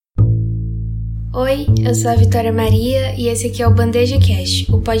Oi, eu sou a Vitória Maria e esse aqui é o Bandeja Cast,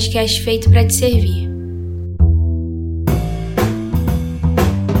 o podcast feito para te servir.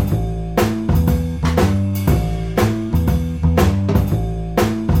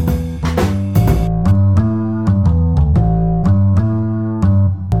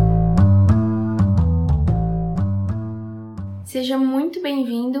 Seja muito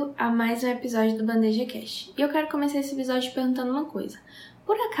bem-vindo a mais um episódio do Bandeja Cast. E eu quero começar esse episódio perguntando uma coisa.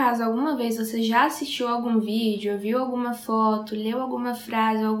 Por acaso, alguma vez você já assistiu algum vídeo, viu alguma foto, leu alguma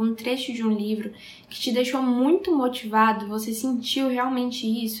frase ou algum trecho de um livro que te deixou muito motivado? Você sentiu realmente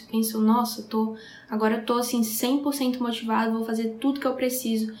isso? Pensou, nossa, agora eu tô assim 100% motivado, vou fazer tudo que eu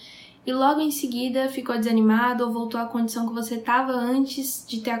preciso. E logo em seguida ficou desanimado ou voltou à condição que você estava antes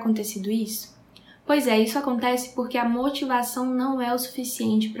de ter acontecido isso? Pois é, isso acontece porque a motivação não é o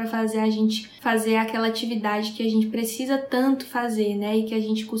suficiente para fazer a gente fazer aquela atividade que a gente precisa tanto fazer, né? E que a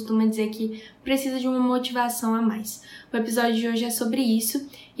gente costuma dizer que precisa de uma motivação a mais. O episódio de hoje é sobre isso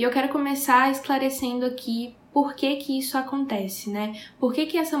e eu quero começar esclarecendo aqui por que isso acontece, né? Por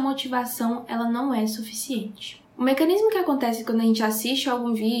que essa motivação ela não é suficiente. O mecanismo que acontece quando a gente assiste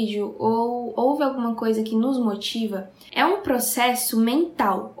algum vídeo ou ouve alguma coisa que nos motiva é um processo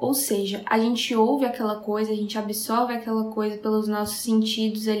mental, ou seja, a gente ouve aquela coisa, a gente absorve aquela coisa pelos nossos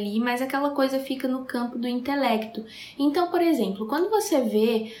sentidos ali, mas aquela coisa fica no campo do intelecto. Então, por exemplo, quando você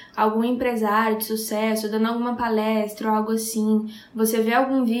vê algum empresário de sucesso dando alguma palestra ou algo assim, você vê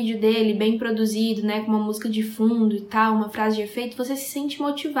algum vídeo dele bem produzido, né, com uma música de fundo e tal, uma frase de efeito, você se sente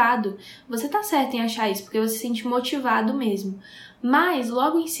motivado. Você tá certo em achar isso, porque você se sente motivado mesmo. Mas,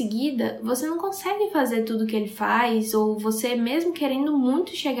 logo em seguida, você não consegue fazer tudo que ele faz, ou você, mesmo querendo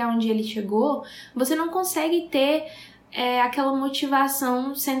muito chegar onde ele chegou, você não consegue ter aquela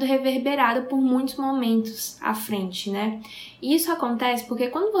motivação sendo reverberada por muitos momentos à frente, né? E isso acontece porque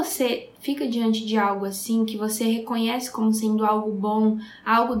quando você fica diante de algo assim, que você reconhece como sendo algo bom,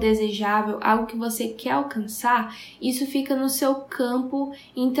 algo desejável, algo que você quer alcançar, isso fica no seu campo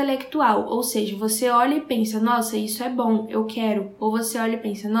intelectual, ou seja, você olha e pensa, nossa, isso é bom, eu quero, ou você olha e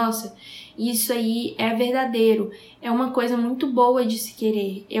pensa, nossa, isso aí é verdadeiro, é uma coisa muito boa de se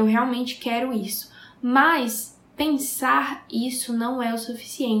querer, eu realmente quero isso, mas pensar isso não é o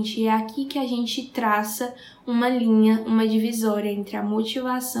suficiente, e é aqui que a gente traça uma linha, uma divisória entre a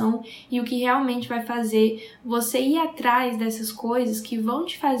motivação e o que realmente vai fazer você ir atrás dessas coisas que vão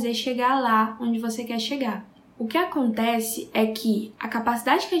te fazer chegar lá onde você quer chegar. O que acontece é que a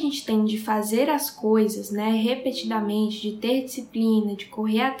capacidade que a gente tem de fazer as coisas, né, repetidamente, de ter disciplina, de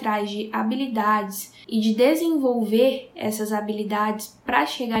correr atrás de habilidades e de desenvolver essas habilidades para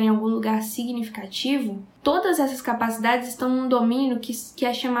chegar em algum lugar significativo, todas essas capacidades estão num domínio que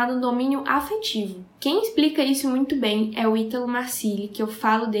é chamado domínio afetivo. Quem explica isso muito bem é o Ítalo Marcilli, que eu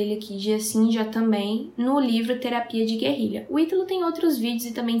falo dele aqui dia sim, dia também, no livro Terapia de Guerrilha. O Ítalo tem outros vídeos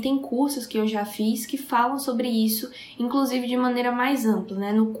e também tem cursos que eu já fiz que falam sobre isso, inclusive de maneira mais ampla,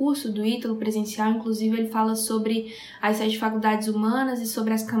 né? No curso do Ítalo presencial, inclusive, ele fala sobre as 7 faculdades humanas e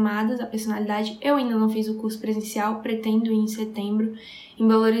sobre as camadas da personalidade. Eu ainda não fiz o curso presencial, pretendo ir em setembro em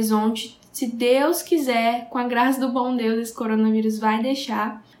Belo Horizonte. Se Deus quiser, com a graça do bom Deus, esse coronavírus vai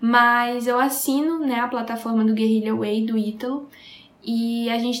deixar. Mas eu assino, né, a plataforma do Guerrilla Way, do Ítalo, e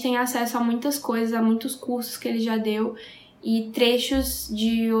a gente tem acesso a muitas coisas, a muitos cursos que ele já deu e trechos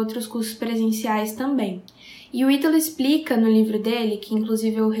de outros cursos presenciais também. E o Ítalo explica no livro dele, que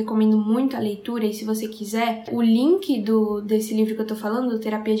inclusive eu recomendo muito a leitura, e se você quiser, o link desse livro que eu tô falando, do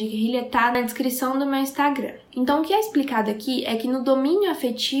Terapia de Guerrilha, tá na descrição do meu Instagram. Então o que é explicado aqui é que no domínio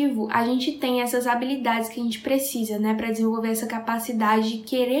afetivo a gente tem essas habilidades que a gente precisa, né, para desenvolver essa capacidade de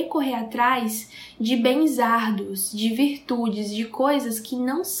querer correr atrás de bens árduos, de virtudes, de coisas que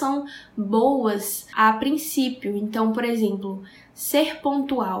não são boas a princípio. Então, por exemplo, ser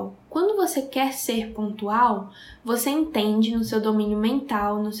pontual. Quando você quer ser pontual, você entende no seu domínio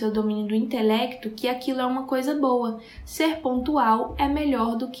mental, no seu domínio do intelecto, que aquilo é uma coisa boa. Ser pontual é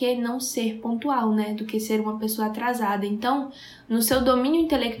melhor do que não ser pontual, né? Do que ser uma pessoa atrasada. Então, no seu domínio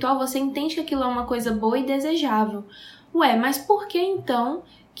intelectual, você entende que aquilo é uma coisa boa e desejável. Ué, mas por que então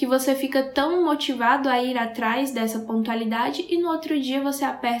que você fica tão motivado a ir atrás dessa pontualidade e no outro dia você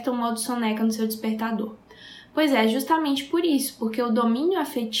aperta o modo soneca no seu despertador? Pois é, justamente por isso, porque o domínio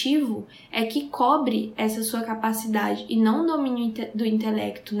afetivo é que cobre essa sua capacidade e não o domínio do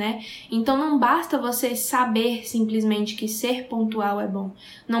intelecto, né? Então não basta você saber simplesmente que ser pontual é bom.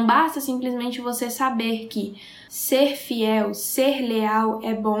 Não basta simplesmente você saber que ser fiel, ser leal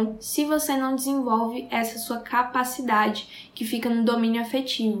é bom se você não desenvolve essa sua capacidade que fica no domínio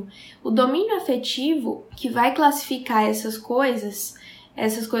afetivo. O domínio afetivo que vai classificar essas coisas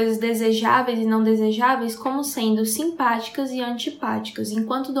essas coisas desejáveis e não desejáveis como sendo simpáticas e antipáticas,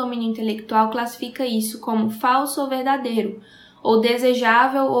 enquanto o domínio intelectual classifica isso como falso ou verdadeiro, ou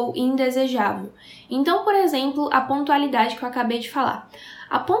desejável ou indesejável. Então, por exemplo, a pontualidade que eu acabei de falar.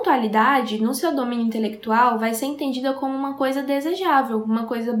 A pontualidade, no seu domínio intelectual, vai ser entendida como uma coisa desejável, uma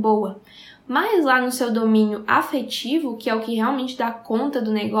coisa boa. Mas lá no seu domínio afetivo, que é o que realmente dá conta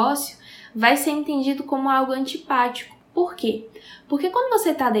do negócio, vai ser entendido como algo antipático. Por quê? Porque quando você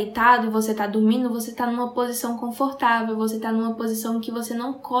está deitado e você está dormindo, você está numa posição confortável, você está numa posição que você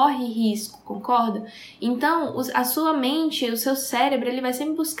não corre risco, concorda? Então, a sua mente, o seu cérebro, ele vai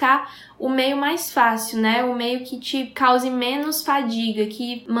sempre buscar o meio mais fácil, né? O meio que te cause menos fadiga,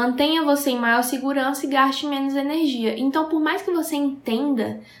 que mantenha você em maior segurança e gaste menos energia. Então, por mais que você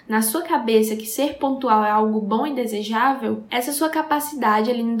entenda na sua cabeça que ser pontual é algo bom e desejável, essa sua capacidade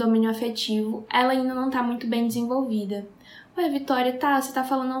ali no domínio afetivo, ela ainda não está muito bem desenvolvida. Ué, Vitória, você tá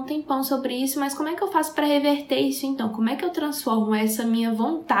falando há um tempão sobre isso, mas como é que eu faço para reverter isso então? Como é que eu transformo essa minha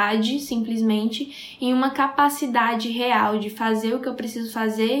vontade, simplesmente, em uma capacidade real de fazer o que eu preciso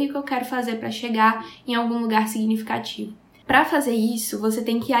fazer e o que eu quero fazer para chegar em algum lugar significativo? Para fazer isso, você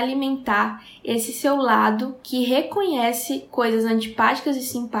tem que alimentar esse seu lado que reconhece coisas antipáticas e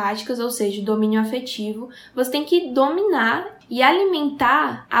simpáticas, ou seja, o domínio afetivo. Você tem que dominar e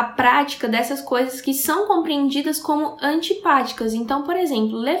alimentar a prática dessas coisas que são compreendidas como antipáticas. Então, por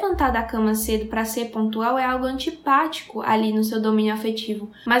exemplo, levantar da cama cedo para ser pontual é algo antipático ali no seu domínio afetivo,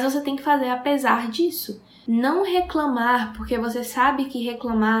 mas você tem que fazer apesar disso. Não reclamar, porque você sabe que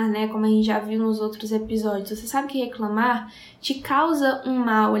reclamar, né, como a gente já viu nos outros episódios, você sabe que reclamar te causa um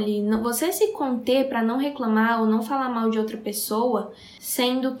mal ali. Você se conter para não reclamar ou não falar mal de outra pessoa,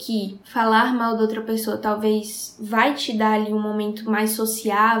 sendo que falar mal de outra pessoa talvez vai te dar ali um momento mais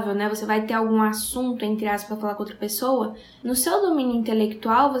sociável, né? Você vai ter algum assunto, entre aspas, para falar com outra pessoa. No seu domínio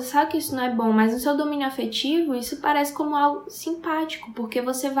intelectual, você sabe que isso não é bom, mas no seu domínio afetivo, isso parece como algo simpático, porque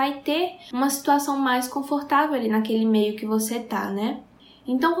você vai ter uma situação mais confortável ali naquele meio que você tá, né?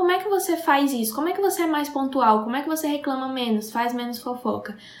 Então, como é que você faz isso? Como é que você é mais pontual? Como é que você reclama menos, faz menos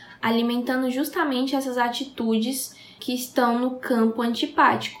fofoca? Alimentando justamente essas atitudes que estão no campo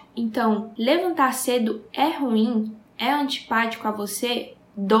antipático. Então, levantar cedo é ruim? É antipático a você?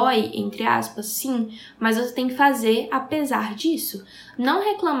 Dói, entre aspas, sim, mas você tem que fazer apesar disso. Não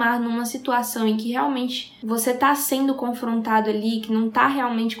reclamar numa situação em que realmente você está sendo confrontado ali, que não está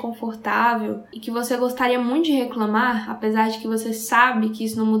realmente confortável e que você gostaria muito de reclamar, apesar de que você sabe que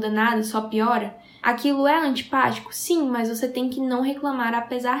isso não muda nada, só piora. Aquilo é antipático? Sim, mas você tem que não reclamar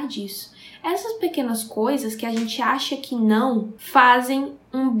apesar disso. Essas pequenas coisas que a gente acha que não fazem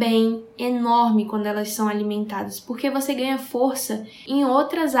um bem enorme quando elas são alimentadas, porque você ganha força em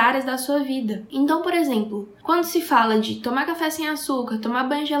outras áreas da sua vida. Então, por exemplo, quando se fala de tomar café sem açúcar, tomar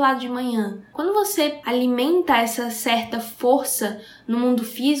banho gelado de manhã, quando você alimenta essa certa força no mundo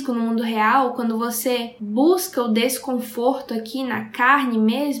físico, no mundo real, quando você busca o desconforto aqui na carne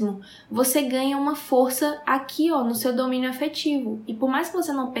mesmo, você ganha uma força aqui, no seu domínio afetivo. E por mais que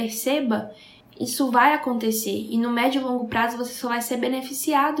você não perceba, isso vai acontecer e no médio e longo prazo você só vai ser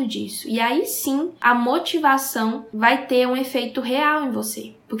beneficiado disso. E aí sim, a motivação vai ter um efeito real em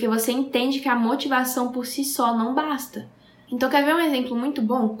você, porque você entende que a motivação por si só não basta. Então, quer ver um exemplo muito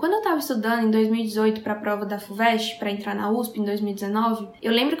bom? Quando eu estava estudando em 2018 para a prova da FUVEST, para entrar na USP em 2019,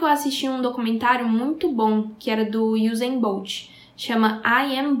 eu lembro que eu assisti um documentário muito bom, que era do Usain Bolt. Chama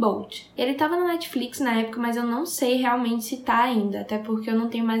I Am Bolt. Ele estava na Netflix na época, mas eu não sei realmente se tá ainda, até porque eu não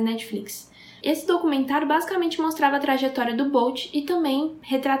tenho mais Netflix. Esse documentário basicamente mostrava a trajetória do Bolt e também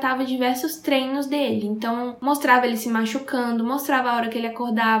retratava diversos treinos dele. Então, mostrava ele se machucando, mostrava a hora que ele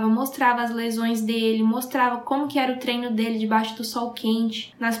acordava, mostrava as lesões dele, mostrava como que era o treino dele debaixo do sol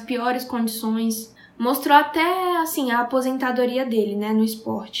quente, nas piores condições. Mostrou até, assim, a aposentadoria dele, né, no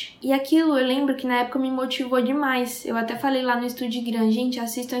esporte. E aquilo, eu lembro que na época me motivou demais. Eu até falei lá no Estúdio Grande, gente,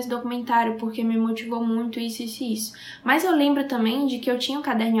 assistam esse documentário porque me motivou muito isso. Mas eu lembro também de que eu tinha um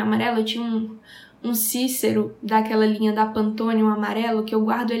caderninho amarelo, eu tinha um Cícero daquela linha da Pantone, um amarelo, que eu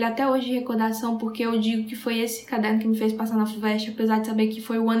guardo ele até hoje de recordação porque eu digo que foi esse caderno que me fez passar na FUVEST, apesar de saber que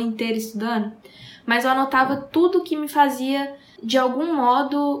foi o ano inteiro estudando. Mas eu anotava tudo que me fazia, de algum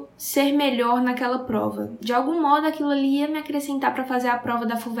modo, ser melhor naquela prova. De algum modo, aquilo ali ia me acrescentar para fazer a prova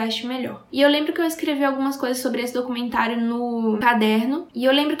da FUVEST melhor. E eu lembro que eu escrevi algumas coisas sobre esse documentário no caderno. E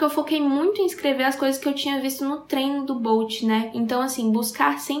eu lembro que eu foquei muito em escrever as coisas que eu tinha visto no treino do Bolt, né? Então, assim,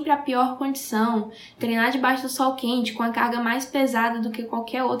 buscar sempre a pior condição. Treinar debaixo do sol quente, com a carga mais pesada do que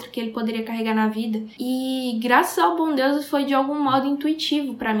qualquer outra que ele poderia carregar na vida. E, graças ao bom Deus, foi de algum modo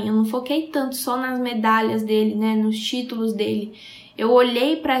intuitivo para mim. Eu não foquei tanto só nas medalhas dele, né? Nos títulos dele. Eu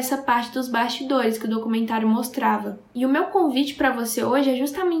olhei para essa parte dos bastidores que o documentário mostrava. E o meu convite para você hoje é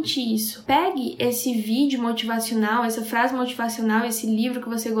justamente isso. Pegue esse vídeo motivacional, essa frase motivacional, esse livro que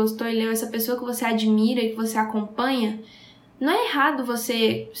você gostou e leu, essa pessoa que você admira e que você acompanha. Não é errado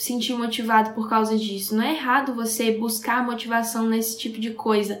você se sentir motivado por causa disso, não é errado você buscar motivação nesse tipo de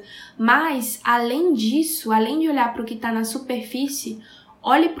coisa. Mas, além disso, além de olhar para o que está na superfície,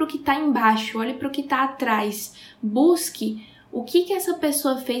 olhe para o que está embaixo, olhe para o que está atrás. Busque o que essa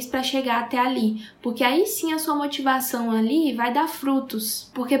pessoa fez para chegar até ali, porque aí sim a sua motivação ali vai dar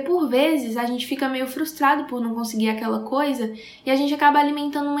frutos. Porque por vezes a gente fica meio frustrado por não conseguir aquela coisa e a gente acaba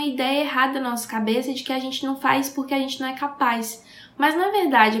alimentando uma ideia errada na nossa cabeça de que a gente não faz porque a gente não é capaz. Mas não é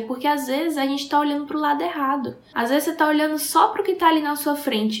verdade, é porque às vezes a gente tá olhando pro lado errado. Às vezes você tá olhando só pro que tá ali na sua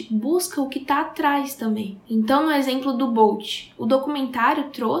frente. Busca o que tá atrás também. Então, no exemplo do Bolt, o documentário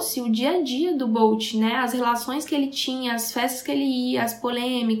trouxe o dia a dia do Bolt, né? As relações que ele tinha, as festas que ele ia, as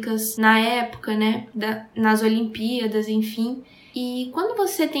polêmicas na época, né? Nas Olimpíadas, enfim. E quando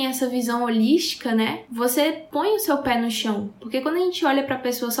você tem essa visão holística, né, você põe o seu pé no chão. Porque quando a gente olha pra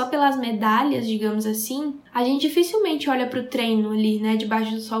pessoa só pelas medalhas, digamos assim, a gente dificilmente olha pro treino ali, né,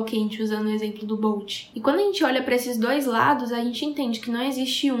 debaixo do sol quente, usando o exemplo do Bolt. E quando a gente olha pra esses dois lados, a gente entende que não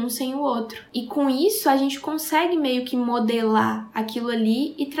existe um sem o outro. E com isso, a gente consegue meio que modelar aquilo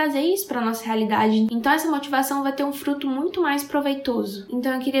ali e trazer isso pra nossa realidade. Então essa motivação vai ter um fruto muito mais proveitoso.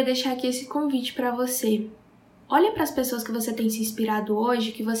 Então eu queria deixar aqui esse convite pra você. Olha para as pessoas que você tem se inspirado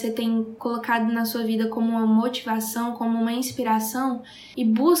hoje, que você tem colocado na sua vida como uma motivação, como uma inspiração, e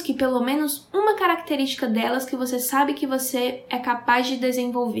busque pelo menos uma característica delas que você sabe que você é capaz de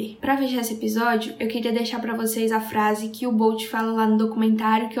desenvolver. Para fechar esse episódio, eu queria deixar para vocês a frase que o Bolt fala lá no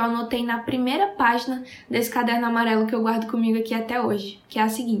documentário, que eu anotei na primeira página desse caderno amarelo que eu guardo comigo aqui até hoje, que é a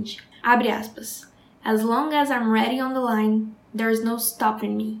seguinte, abre aspas, "As long as I'm ready on the line, there's no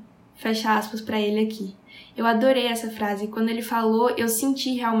stopping me." Fecha aspas para ele aqui. Eu adorei essa frase, quando ele falou, eu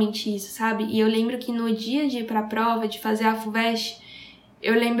senti realmente isso, sabe? E eu lembro que no dia de ir pra prova, de fazer a FUVEST,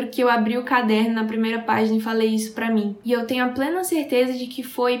 eu lembro que eu abri o caderno na primeira página e falei isso pra mim. E eu tenho a plena certeza de que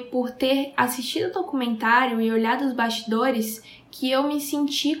foi por ter assistido o documentário e olhado os bastidores que eu me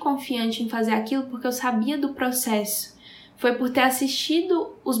senti confiante em fazer aquilo porque eu sabia do processo. Foi por ter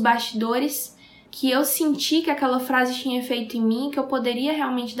assistido os bastidores que eu senti que aquela frase tinha efeito em mim, que eu poderia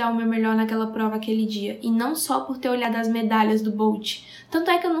realmente dar o meu melhor naquela prova aquele dia. E não só por ter olhado as medalhas do Bolt.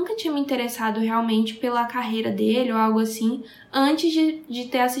 Tanto é que eu nunca tinha me interessado realmente pela carreira dele ou algo assim, antes de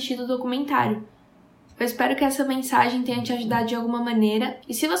ter assistido o documentário. Eu espero que essa mensagem tenha te ajudado de alguma maneira.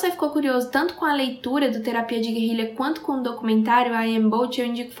 E se você ficou curioso tanto com a leitura do Terapia de Guerrilha quanto com o documentário I Am Bolt, eu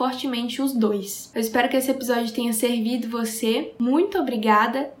indico fortemente os dois. Eu espero que esse episódio tenha servido você. Muito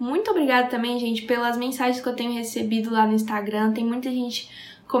obrigada. Muito obrigada também, gente, pelas mensagens que eu tenho recebido lá no Instagram. Tem muita gente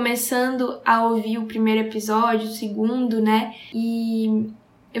começando a ouvir o primeiro episódio, o segundo, né? E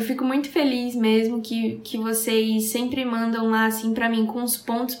eu fico muito feliz mesmo que vocês sempre mandam lá, assim, pra mim, com os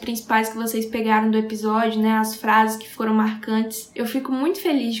pontos principais que vocês pegaram do episódio, né, as frases que foram marcantes. Eu fico muito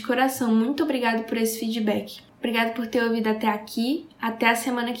feliz de coração, muito obrigada por esse feedback. Obrigada por ter ouvido até aqui, até a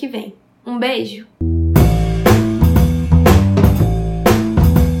semana que vem. Um beijo!